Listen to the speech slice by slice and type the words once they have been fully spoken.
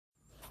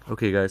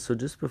Okay, guys, so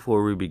just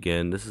before we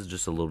begin, this is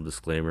just a little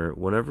disclaimer.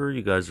 Whenever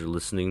you guys are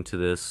listening to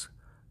this,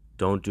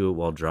 don't do it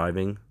while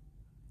driving.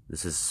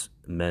 This is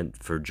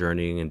meant for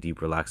journeying and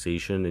deep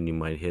relaxation, and you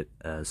might hit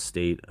a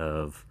state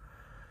of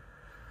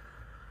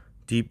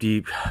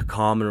deep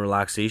calm and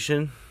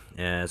relaxation.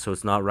 And so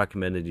it's not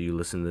recommended you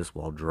listen to this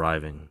while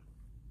driving.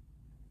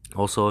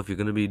 Also, if you're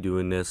going to be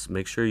doing this,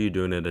 make sure you're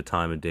doing it at a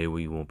time of day where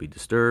you won't be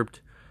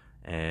disturbed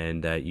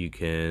and that you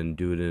can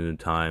do it in a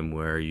time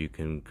where you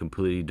can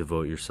completely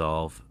devote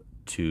yourself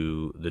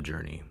to the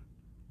journey.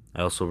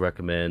 I also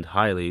recommend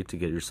highly to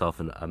get yourself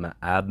an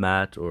ab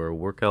mat or a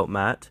workout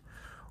mat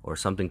or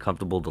something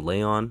comfortable to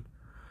lay on,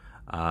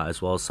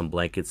 as well as some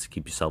blankets to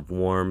keep yourself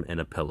warm and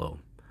a pillow.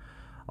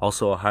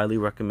 Also, I highly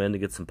recommend to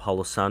get some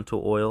Palo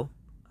Santo oil.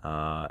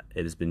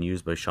 It has been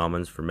used by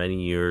shamans for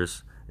many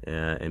years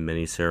in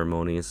many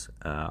ceremonies.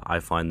 I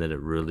find that it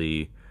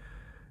really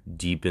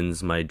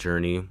deepens my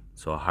journey,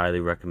 so I highly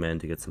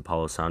recommend to get some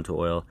Palo Santo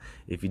oil.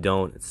 If you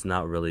don't, it's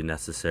not really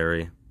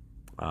necessary.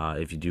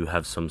 If you do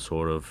have some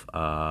sort of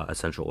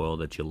essential oil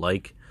that you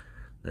like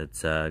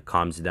that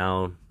calms you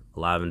down,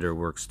 lavender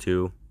works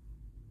too.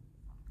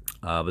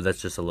 But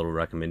that's just a little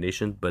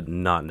recommendation, but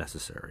not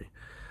necessary,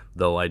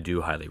 though I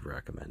do highly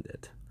recommend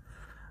it.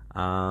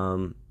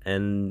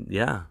 And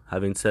yeah,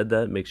 having said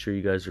that, make sure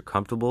you guys are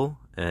comfortable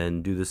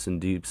and do this in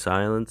deep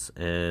silence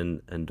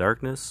and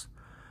darkness.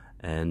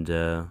 And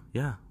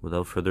yeah,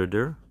 without further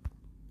ado,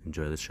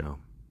 enjoy the show.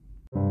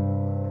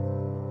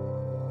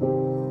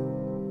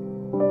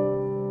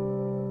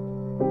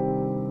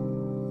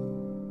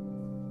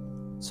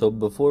 So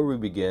before we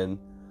begin,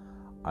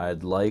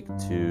 I'd like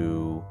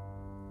to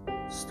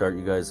start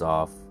you guys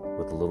off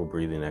with a little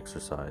breathing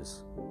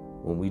exercise.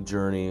 When we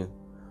journey,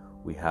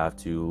 we have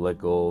to let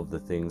go of the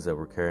things that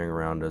we're carrying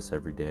around us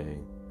every day.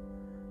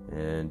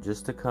 And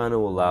just to kind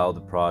of allow the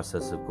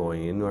process of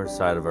going into our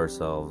side of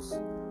ourselves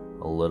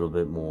a little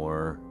bit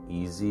more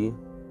easy,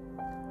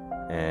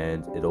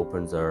 and it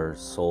opens our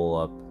soul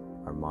up,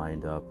 our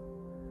mind up,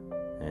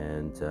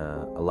 and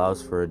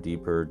allows for a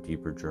deeper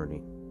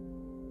journey.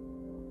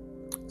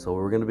 So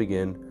we're going to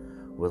begin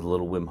with a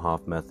little Wim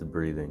Hof method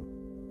breathing,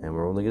 and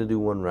we're only going to do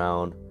one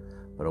round,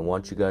 but I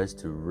want you guys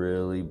to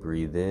really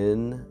breathe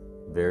in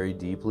very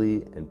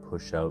deeply and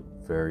push out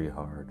very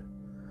hard.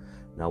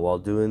 Now, while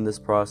doing this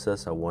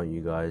process, I want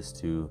you guys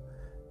to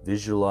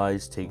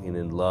visualize taking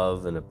in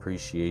love and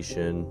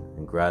appreciation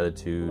and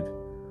gratitude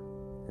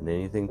and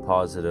anything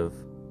positive,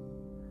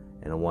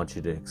 and I want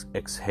you to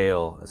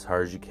exhale as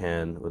hard as you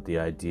can with the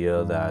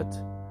idea that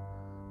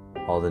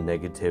all the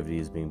negativity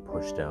is being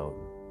pushed out.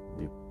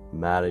 If you're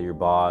mad at your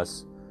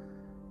boss,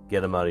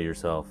 get them out of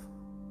yourself.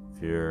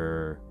 If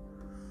you're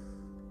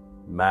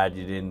mad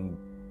you didn't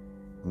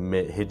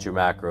hit your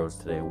macros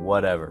today,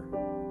 whatever,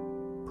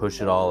 push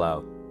it all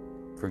out.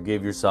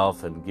 Forgive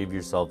yourself and give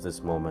yourself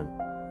this moment,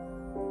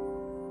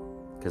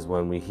 because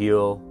when we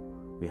heal,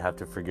 we have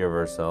to forgive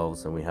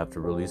ourselves and we have to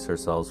release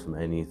ourselves from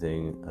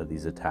anything of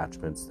these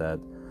attachments that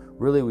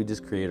really we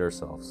just create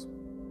ourselves.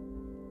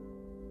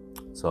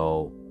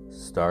 So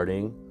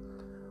starting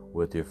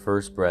with your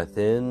first breath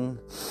in,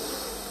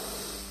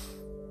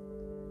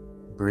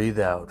 breathe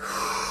out.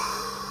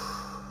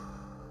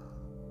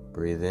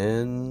 Breathe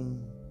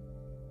in,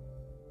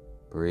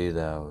 breathe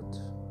out.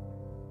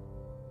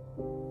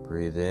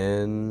 Breathe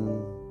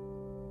in,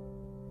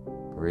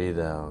 breathe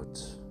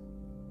out.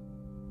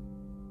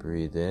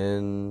 Breathe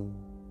in,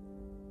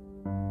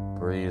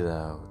 breathe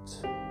out.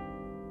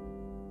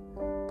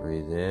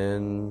 Breathe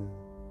in,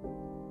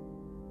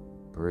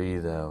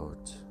 breathe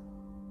out.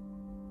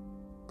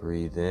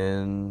 Breathe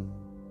in,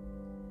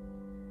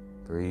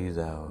 breathe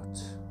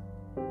out.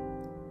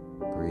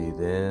 Breathe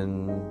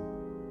in,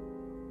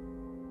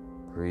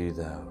 breathe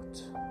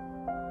out.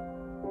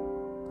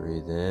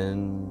 Breathe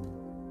in,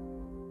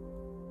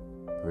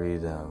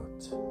 breathe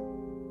out.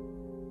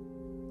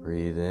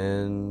 Breathe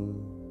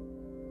in,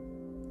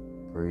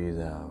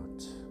 breathe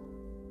out.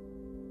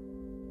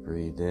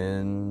 Breathe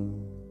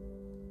in,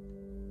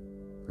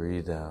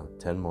 breathe out.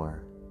 10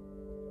 more.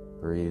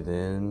 Breathe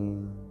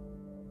in,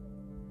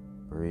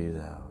 breathe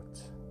out.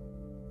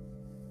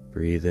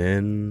 Breathe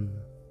in,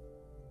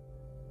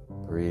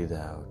 breathe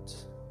out.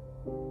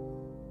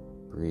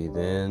 Breathe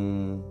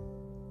in,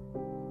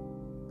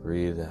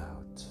 breathe out.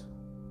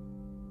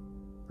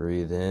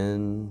 Breathe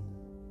in,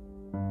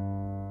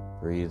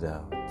 breathe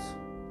out.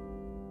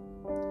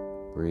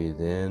 Breathe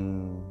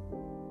in,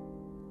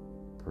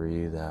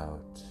 breathe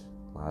out.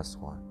 Last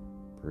one.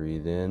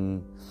 Breathe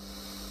in.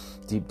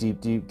 Deep.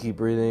 Keep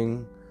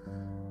breathing.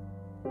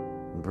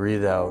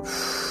 Breathe out.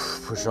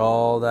 Push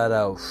all that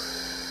out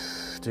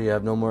till you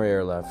have no more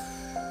air left.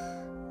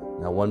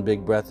 Now one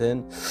big breath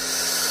in.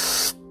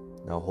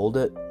 Now hold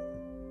it.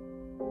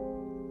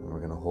 And we're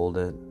going to hold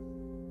it.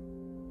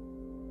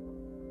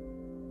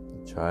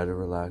 Try to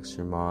relax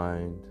your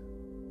mind.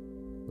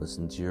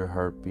 Listen to your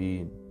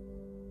heartbeat.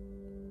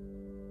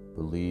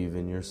 Believe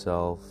in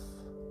yourself.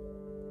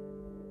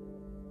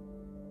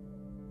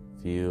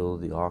 Feel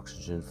the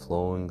oxygen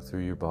flowing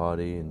through your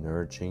body and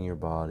nourishing your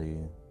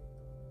body.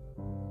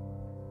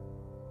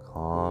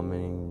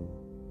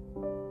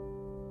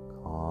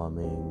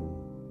 calming,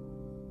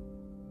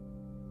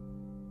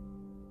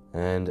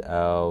 and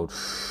out.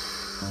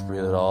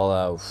 Breathe it all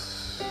out,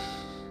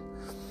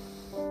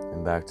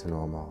 and back to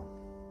normal.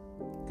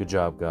 Good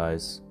job,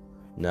 guys.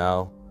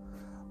 Now,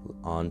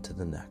 on to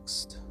the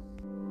next.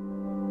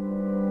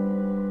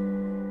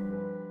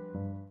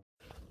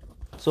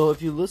 So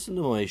if you listened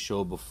to my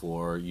show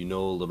before, you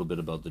know a little bit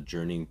about the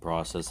journeying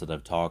process that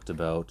I've talked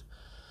about.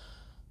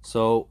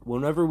 So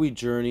whenever we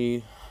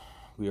journey,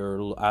 we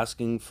are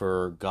asking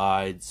for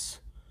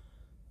guides,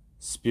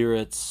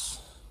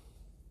 spirits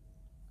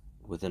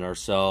within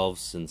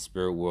ourselves and the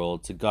spirit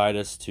world to guide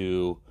us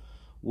to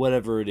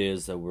whatever it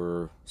is that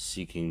we're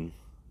seeking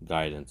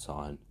guidance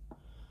on.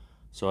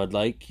 So I'd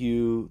like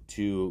you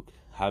to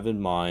have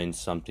in mind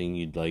something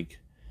you'd like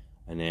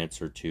an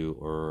answer to,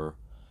 or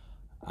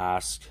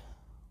ask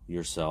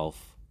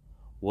yourself,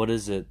 what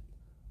is it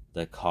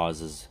that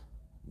causes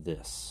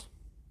this?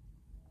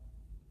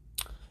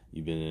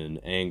 You've been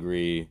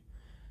angry,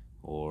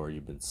 or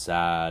you've been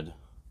sad.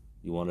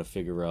 You want to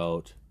figure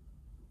out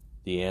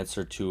the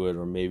answer to it,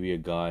 or maybe a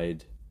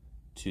guide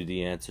to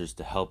the answers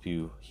to help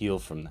you heal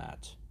from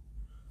that.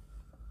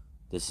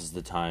 This is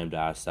the time to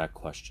ask that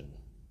question.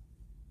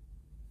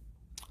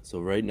 So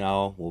right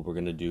now, what we're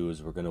going to do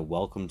is we're going to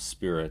welcome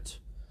spirit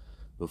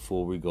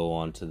before we go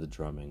on to the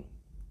drumming.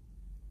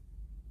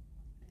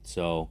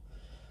 So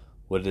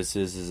what this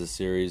is a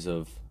series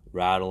of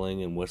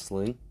rattling and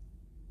whistling,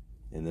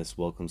 and this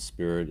welcomes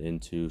spirit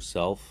into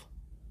self.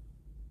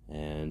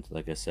 And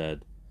like I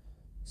said,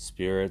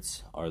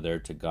 spirits are there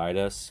to guide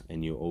us,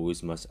 and you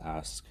always must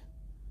ask,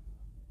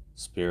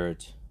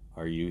 Spirit,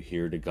 are you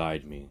here to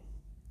guide me?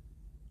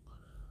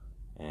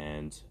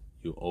 And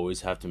you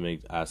always have to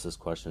ask this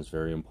question. It's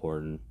very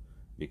important,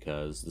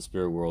 because the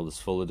spirit world is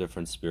full of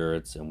different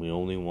spirits, and we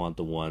only want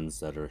the ones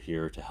that are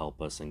here to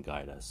help us and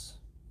guide us.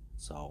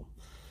 So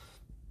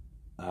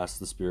ask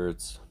the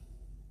spirits,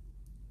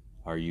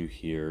 are you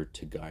here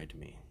to guide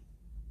me?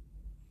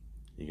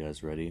 You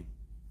guys ready?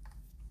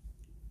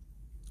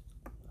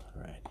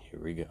 All right, here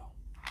we go.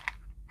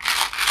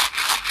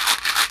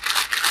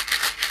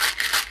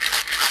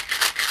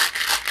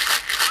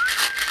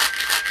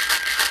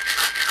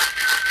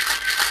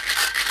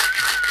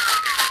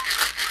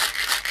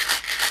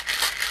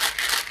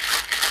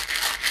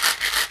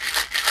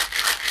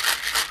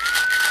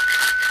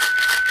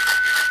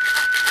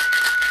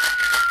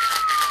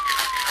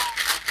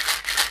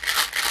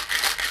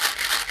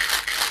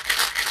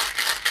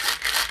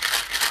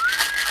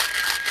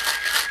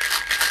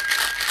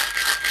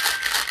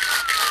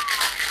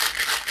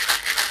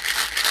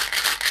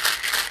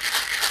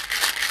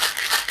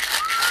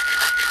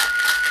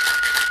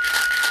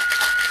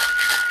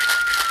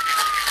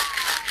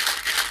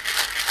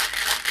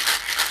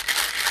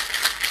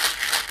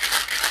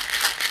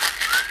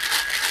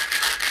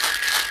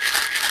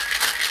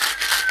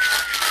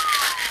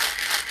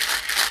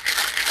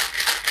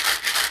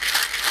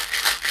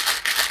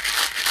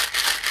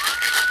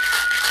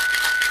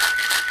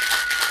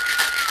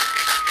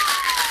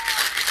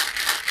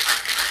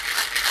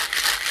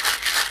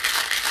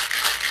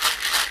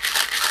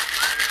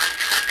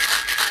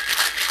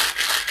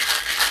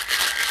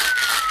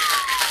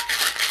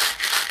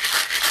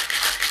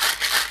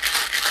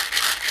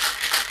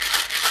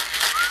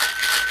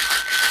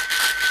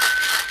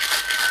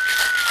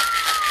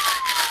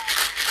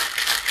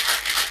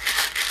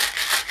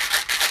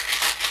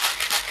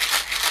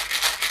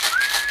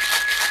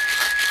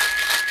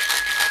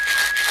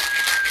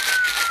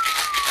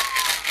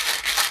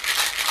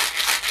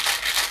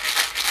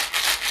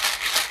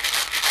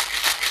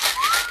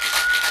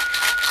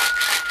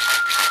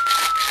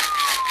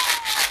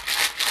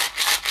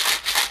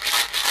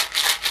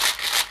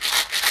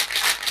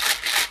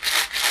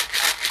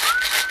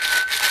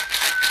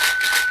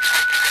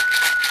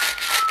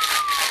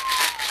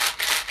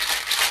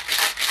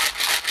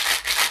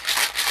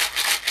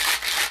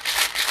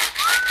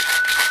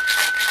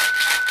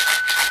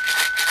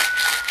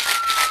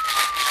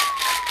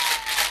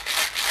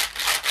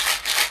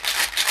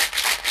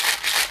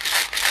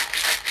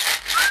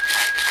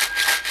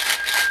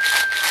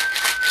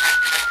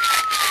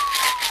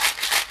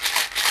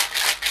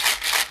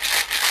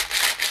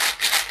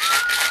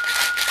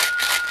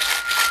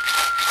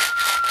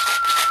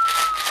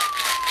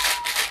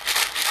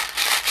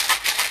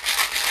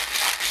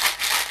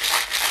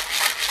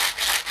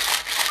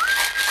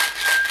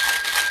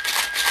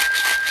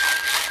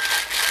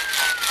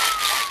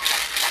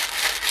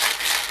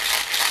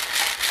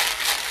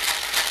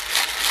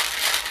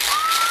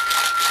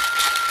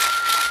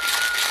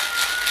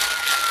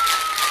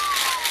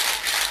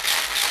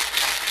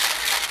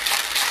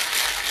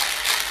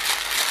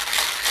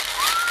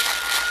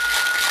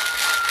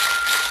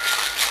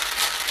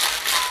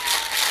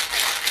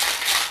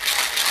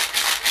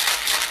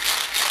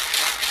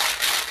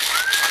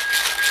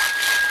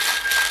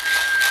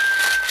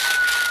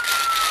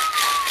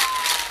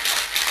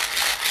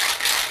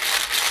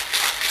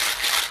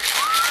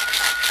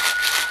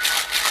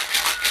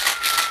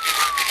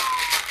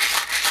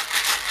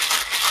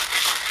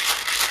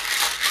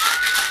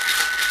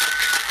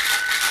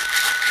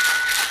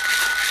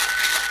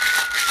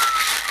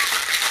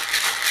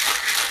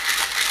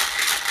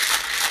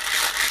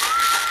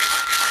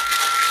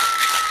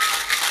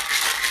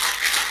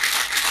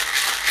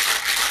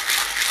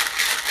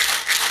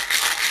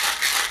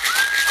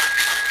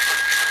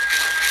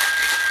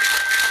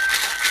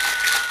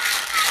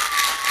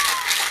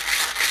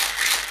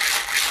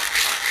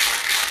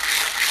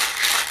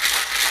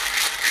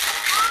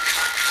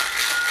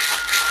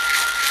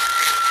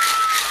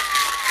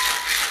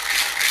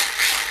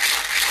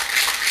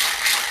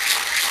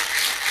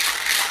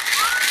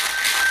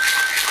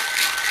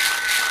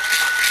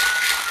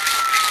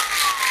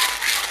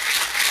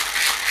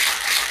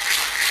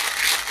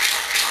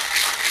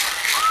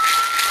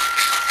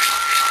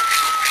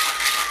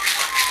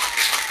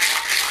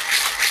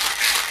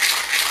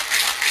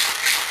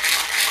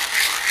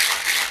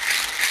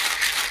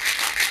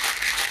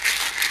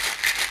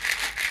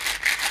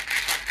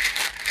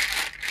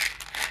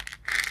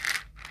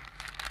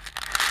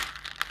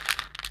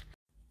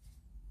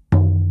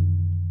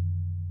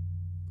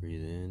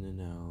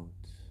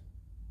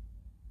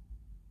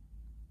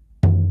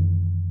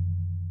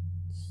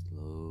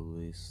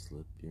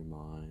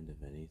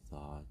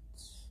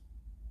 thoughts.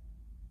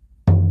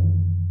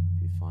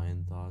 If you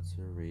find thoughts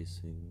are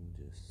racing,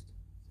 just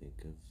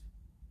think of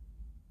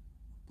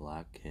a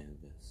black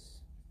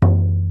canvas,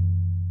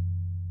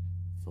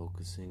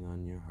 focusing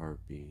on your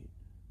heartbeat,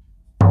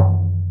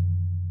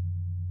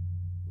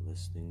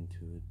 listening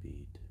to it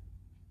beat,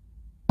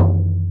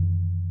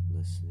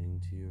 listening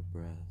to your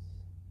breath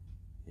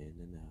in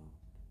and out,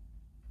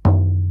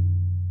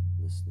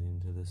 listening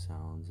to the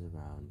sounds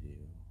around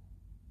you,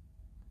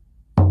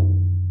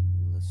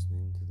 and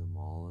listening to them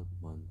all at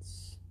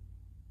once,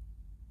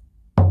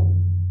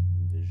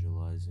 and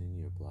visualizing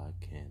your black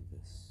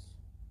canvas.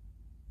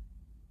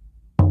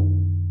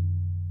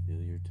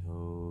 Feel your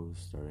toes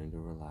starting to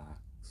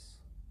relax,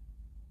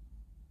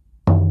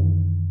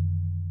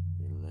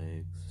 your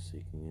legs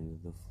sinking into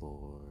the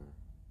floor,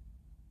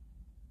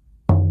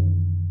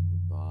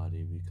 your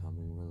body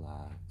becoming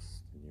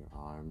relaxed, and your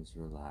arms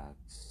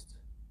relaxed.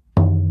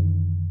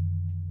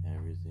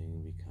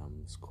 Everything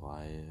becomes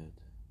quiet.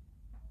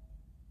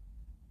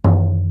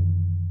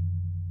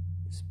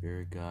 Your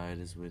spirit guide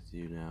is with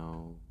you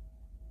now,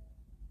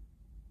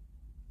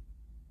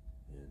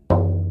 and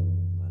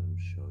let him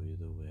show you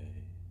the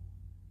way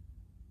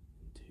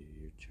into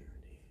your journey.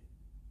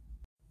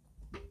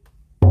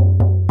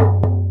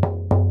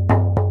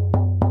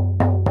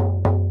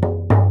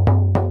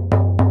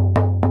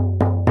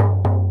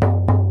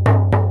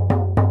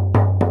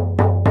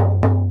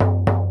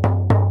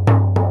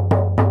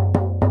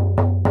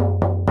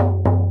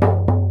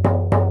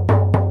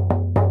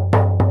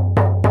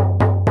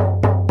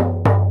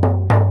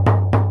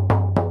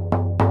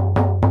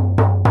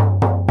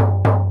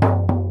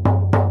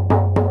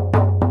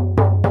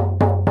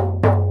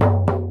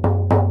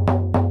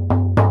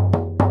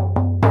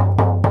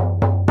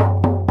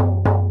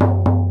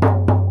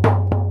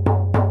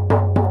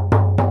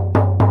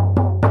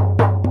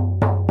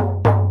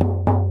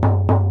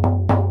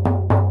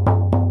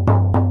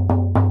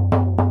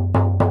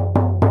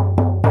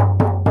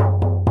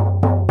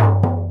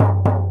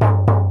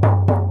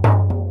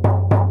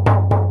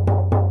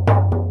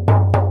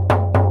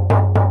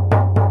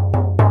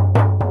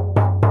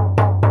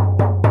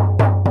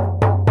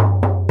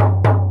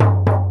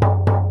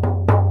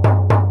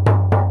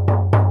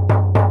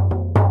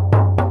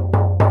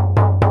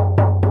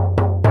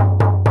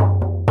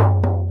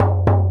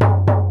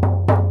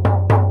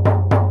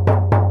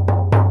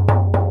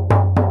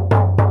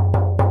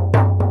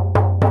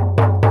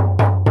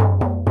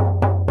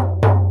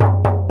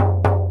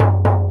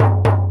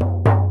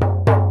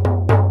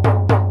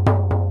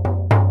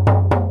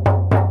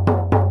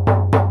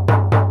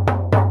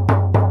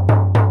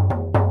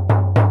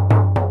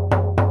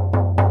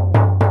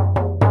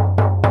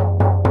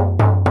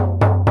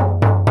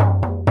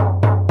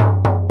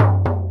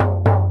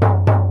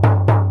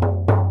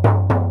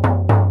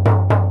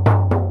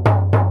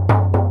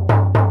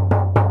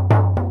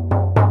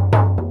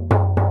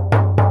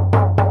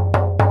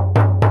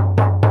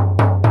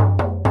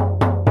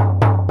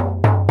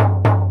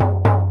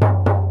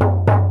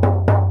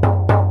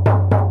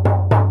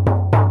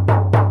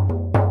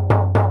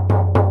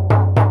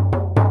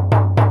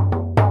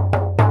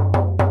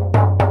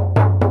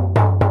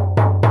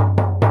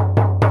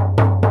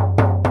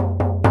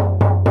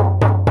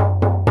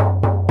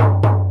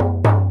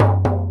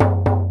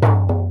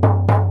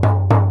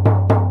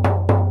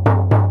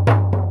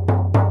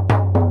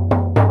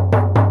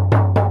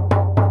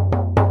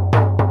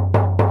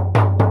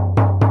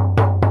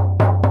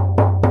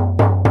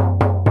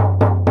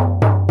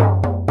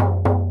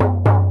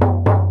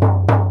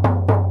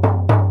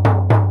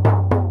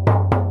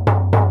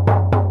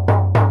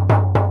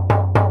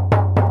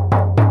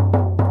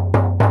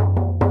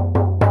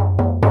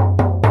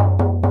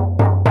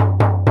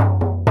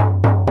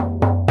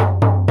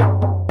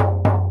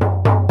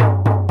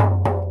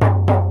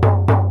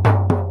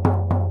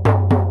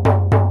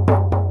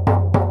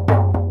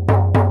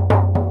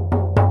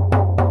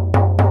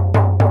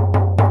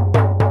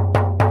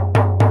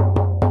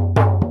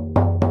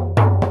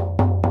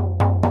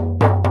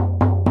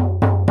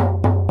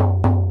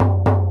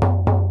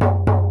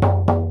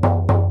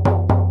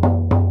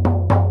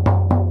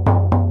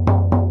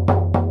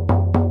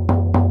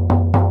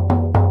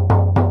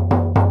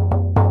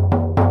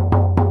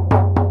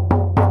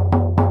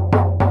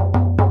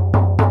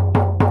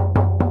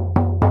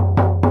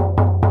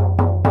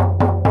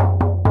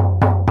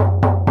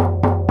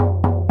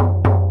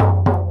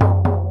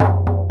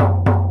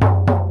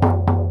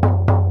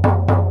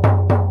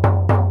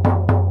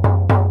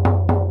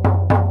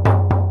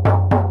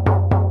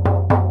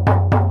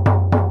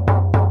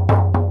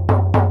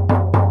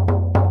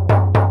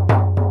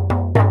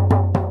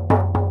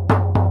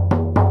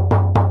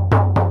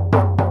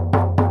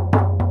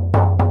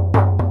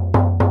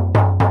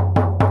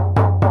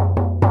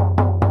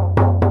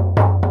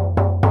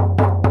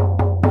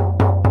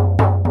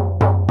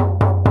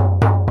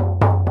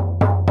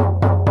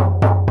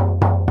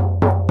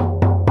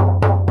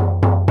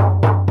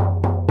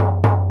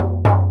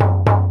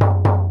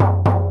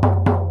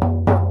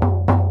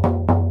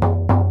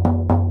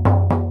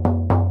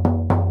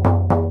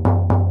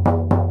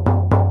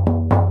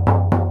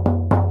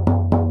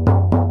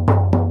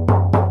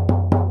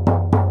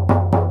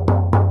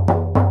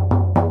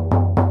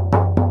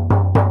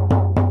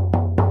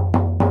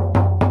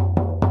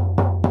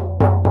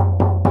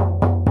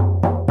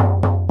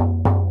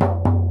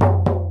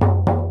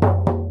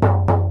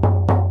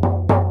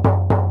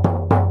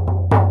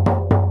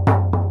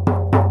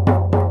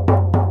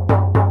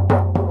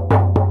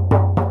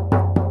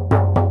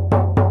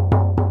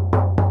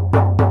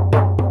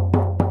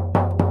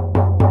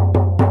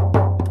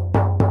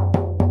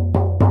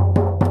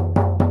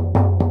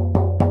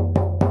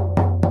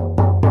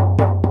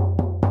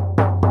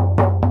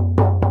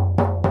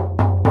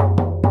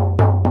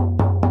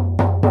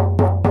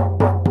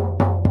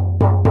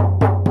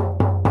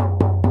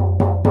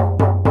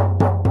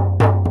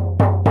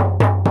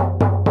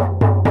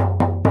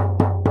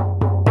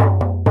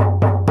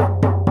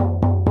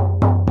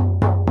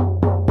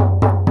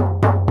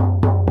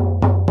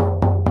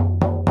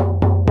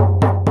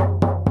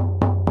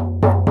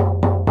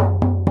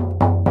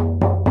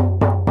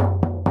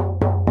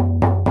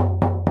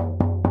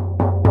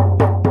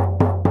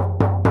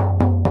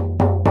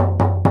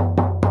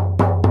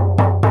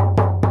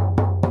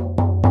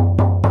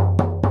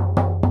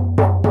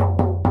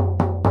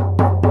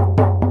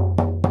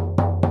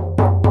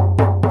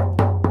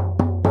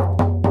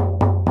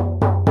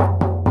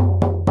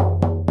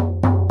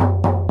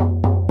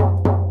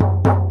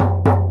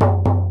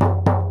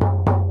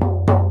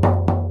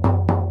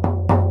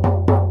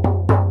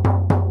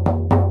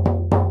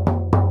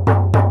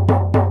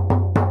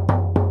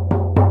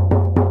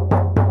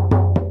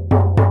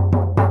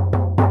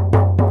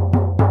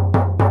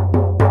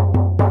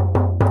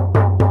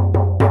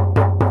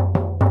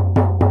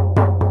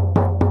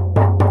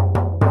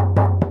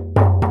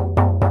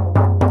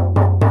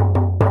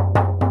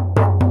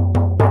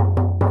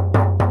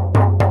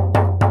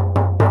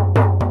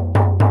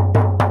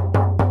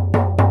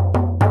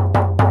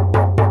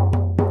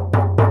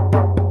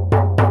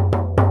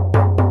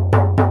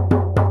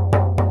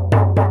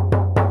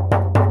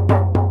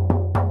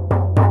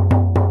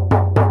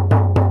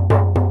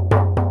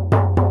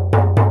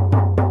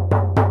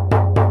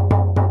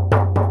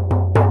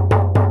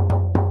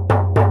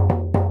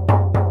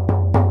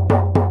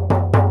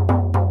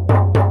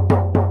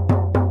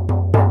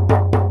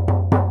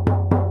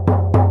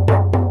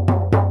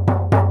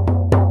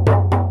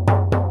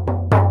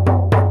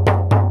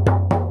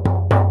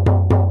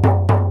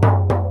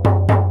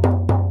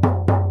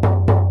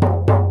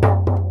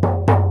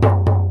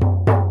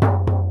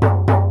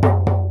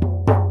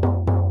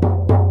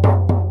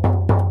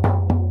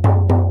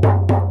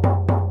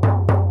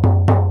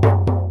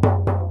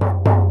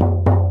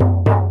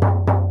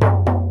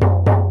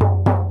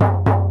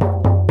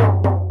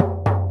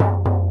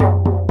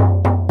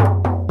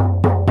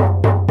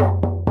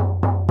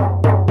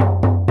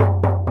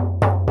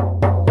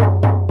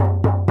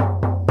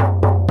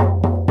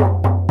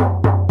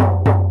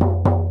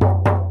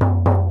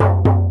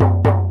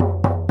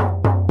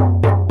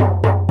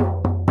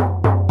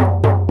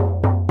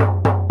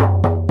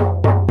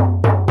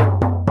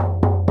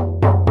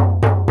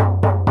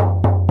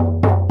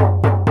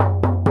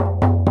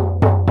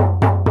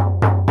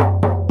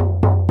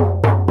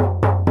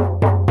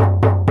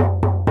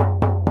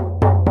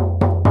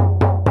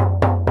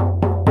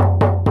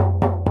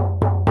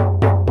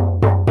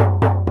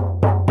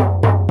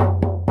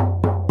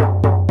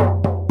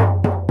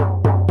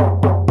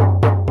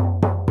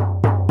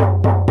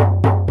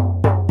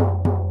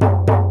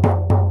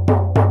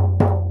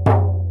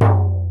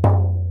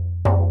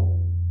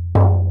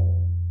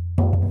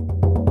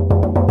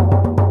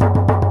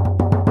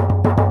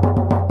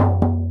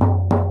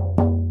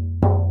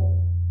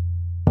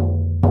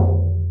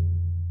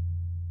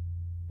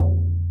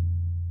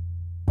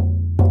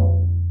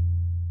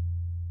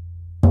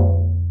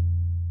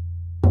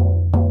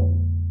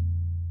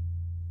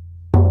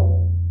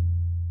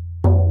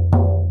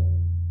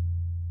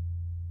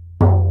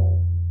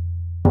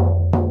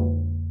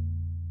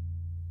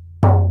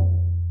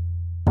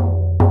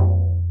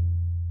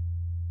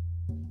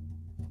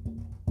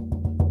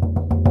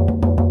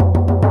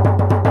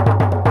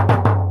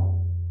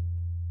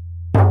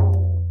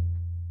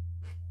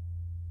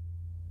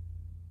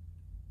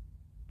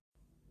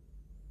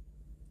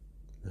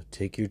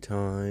 take your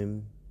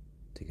time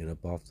to get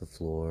up off the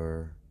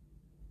floor.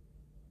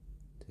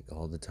 Take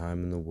all the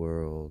time in the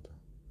world.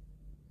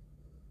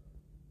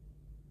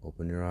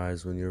 Open your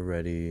eyes when you're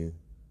ready.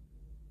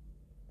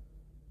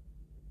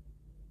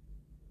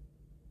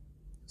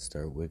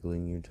 Start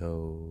wiggling your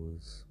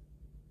toes,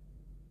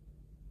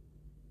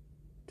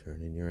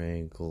 turning your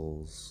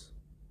ankles,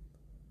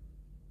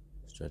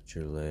 stretch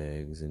your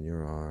legs and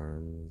your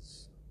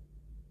arms.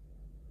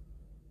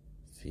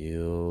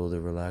 Feel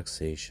the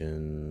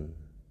relaxation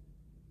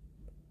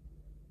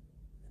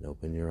and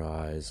open your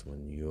eyes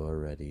when you are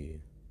ready.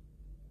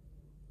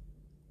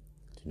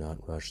 Do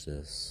not rush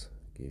this.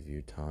 Give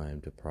you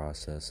time to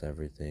process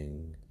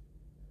everything.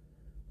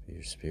 For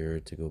your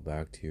spirit to go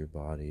back to your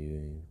body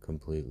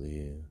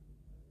completely.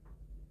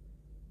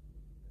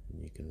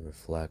 And you can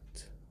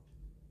reflect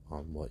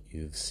on what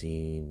you've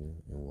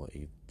seen and what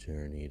you've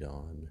journeyed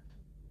on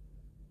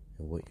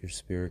and what your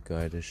spirit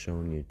guide has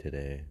shown you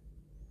today.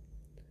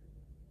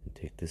 And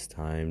take this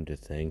time to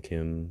thank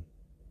him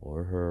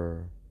or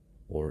her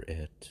or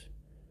it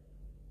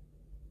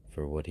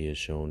for what they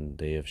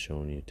have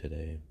shown you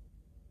today.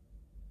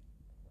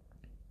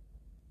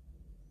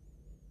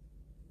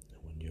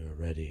 And when you are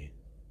ready,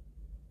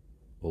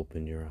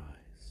 open your eyes.